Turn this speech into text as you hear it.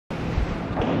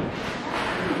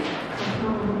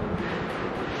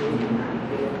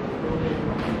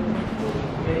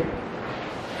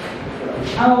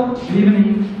Hello, good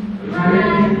evening.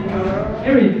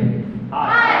 Eric.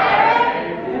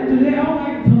 Hi. And today I would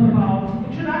like to talk about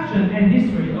introduction and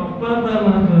history of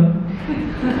Bopomofo.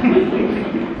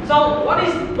 So, what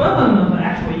is Bopomofo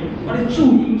actually? What is 注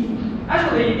音?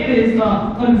 Actually, it is the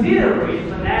auxiliary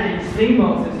phonetic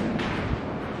symbol system.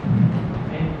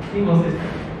 Okay, symbol system.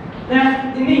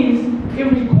 That it means it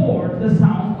records the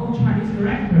sound of Chinese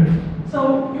characters.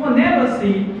 So you will never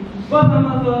see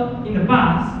Bopomofo in the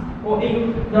bus or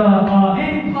in the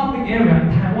any public area in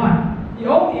Taiwan. It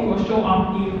only will show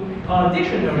up in a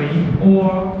dictionary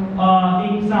or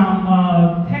in some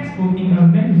textbook in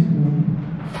elementary school.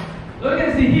 So you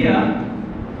can see here.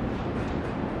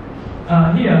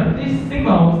 Here, this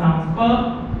symbol sounds p,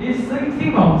 this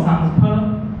symbol sounds p,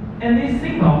 and this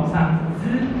symbol sounds z.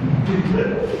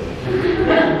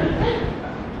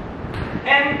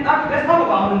 And let's talk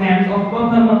about the names of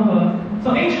Bopomofo. So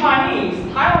in Chinese,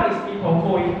 Taiwanese people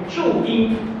call it 注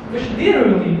音, which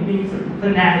literally means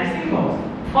phonetic symbols.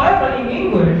 However, in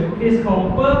English, it is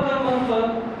called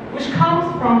Bopomofo, which comes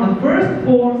from the first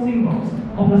 4 symbols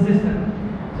of the system.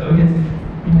 So you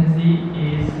can see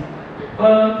is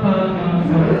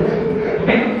Bopomofo.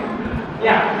 Okay?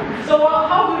 Yeah. So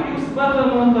how to use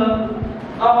Bopomofo?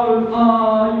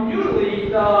 Usually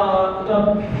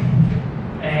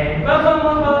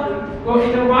Bopomofo go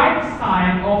in the right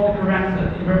side of the character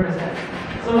it represents.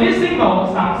 So this symbol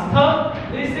sounds t,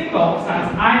 this symbol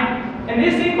sounds I, and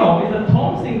this symbol is a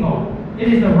tone symbol. It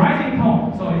is the rising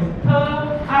tone. So it's t,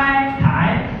 I,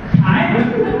 tai,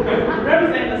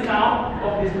 represent the sound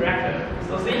of this character.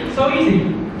 So see, so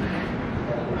easy.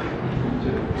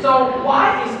 So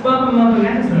why is Bopomofo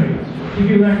necessary? If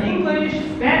you learn English,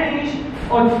 Spanish,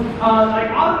 or like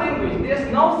other language, there's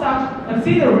no such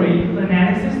auxiliary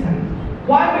phonetic system.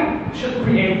 Why we should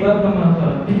create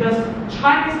Bopomofo? Because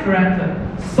Chinese character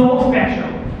so special.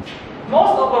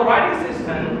 Most of the writing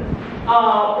system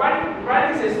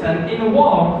in the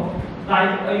world,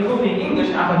 like including English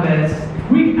alphabets,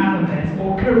 Greek alphabets,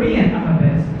 or Korean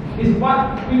alphabets, is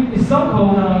what is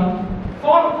so-called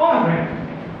phonogram,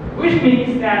 which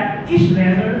means that each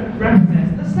letter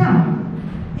represents the sound.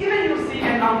 Even you see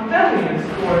an unfamiliar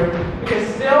word, you can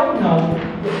still know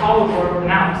how the word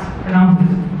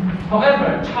pronounces.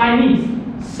 However, Chinese,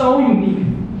 so unique.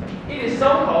 It is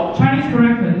so-called, Chinese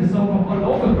character is so-called a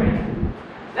logogram.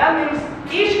 That means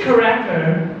each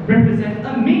character represents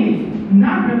a meaning,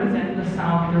 not represent the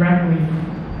sound directly.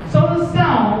 So the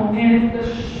sound and the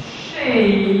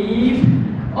shape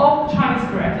of Chinese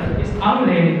character is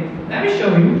unrelated. Let me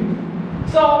show you.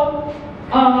 So,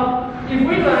 if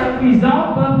we learn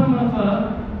without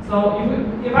Bopomofo, so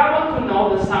if I want to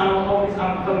know the sound of these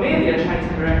unfamiliar Chinese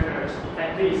characters,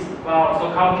 like this, wow,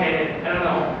 so complicated, I don't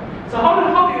know. So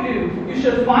how do you do? You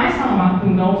should find someone who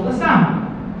knows the sound.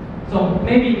 So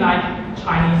maybe like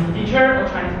Chinese teacher or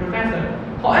Chinese professor.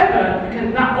 However, you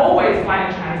cannot always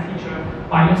find a Chinese teacher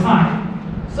by your side.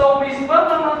 So with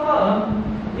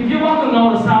Bopomofo, if you want to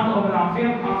know the sound of an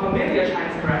unfamiliar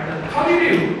Chinese character, how do?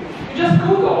 You just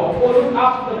Google or look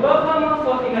up the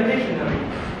Bopomofo in a dictionary.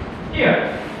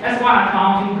 Here, that's what I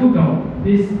found in Google.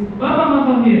 This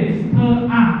Bopomofo here is t, a,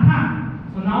 ta.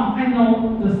 So now I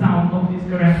know the sound of this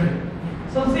character.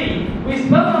 So see, with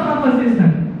Bopomofo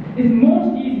system, it's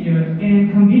much easier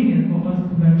and convenient for us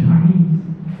to learn Chinese.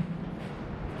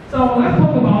 So let's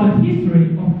talk about the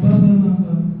history of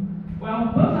Bopomofo. Well,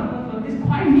 Bopomofo is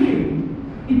quite new.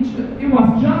 It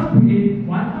was just created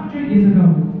 100 years ago.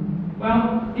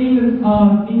 Well, in the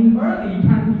early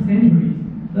 20th century,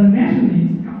 the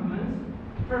nationalist governments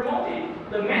promoted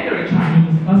the Mandarin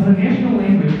Chinese as the national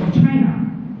language of China.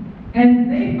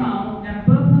 And they found that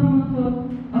Bopomofo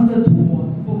as a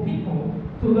tool for people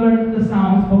to learn the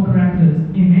sounds of characters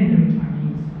in Mandarin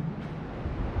Chinese.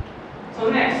 So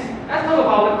next, let's talk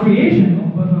about the creation of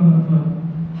Bopomofo.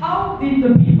 How did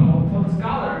the people or the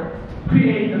scholar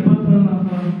create the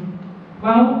Bopomofo?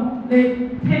 Well,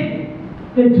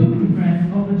 they took reference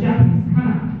of the Japanese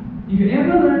kana. If you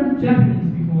ever learned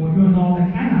Japanese before, you will know the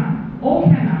kana. All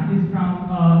kana is from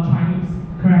Chinese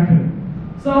character.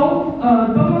 So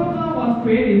Bopomofo was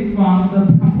created from the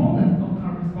components of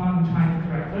corresponding Chinese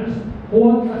characters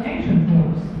or the ancient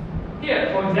forms. Here,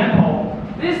 for example,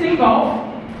 this symbol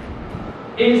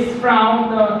is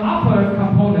from the upper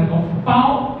component of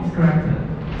bao, this character.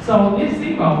 So this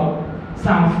symbol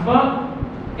sounds b,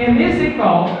 and this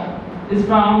symbol is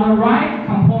from the right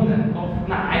component of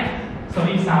nai, so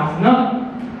it sounds n.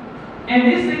 And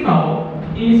this symbol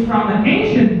is from the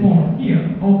ancient form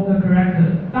here of the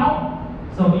character dao,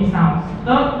 so it sounds d.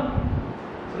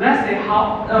 So that's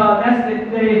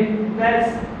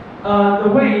the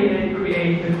way they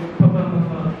create the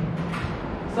Bopomofo.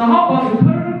 So how about the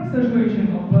current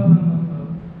situation of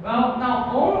Bopomofo? Well,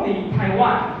 now only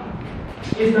Taiwan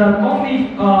is the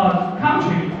only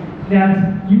country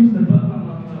that uses the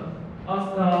Bopomofo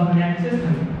as the national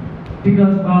system,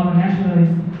 because well, the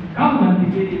nationalist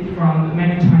government defeated from the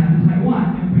mainland China to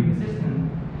Taiwan and bring the system.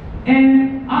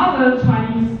 And other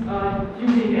Chinese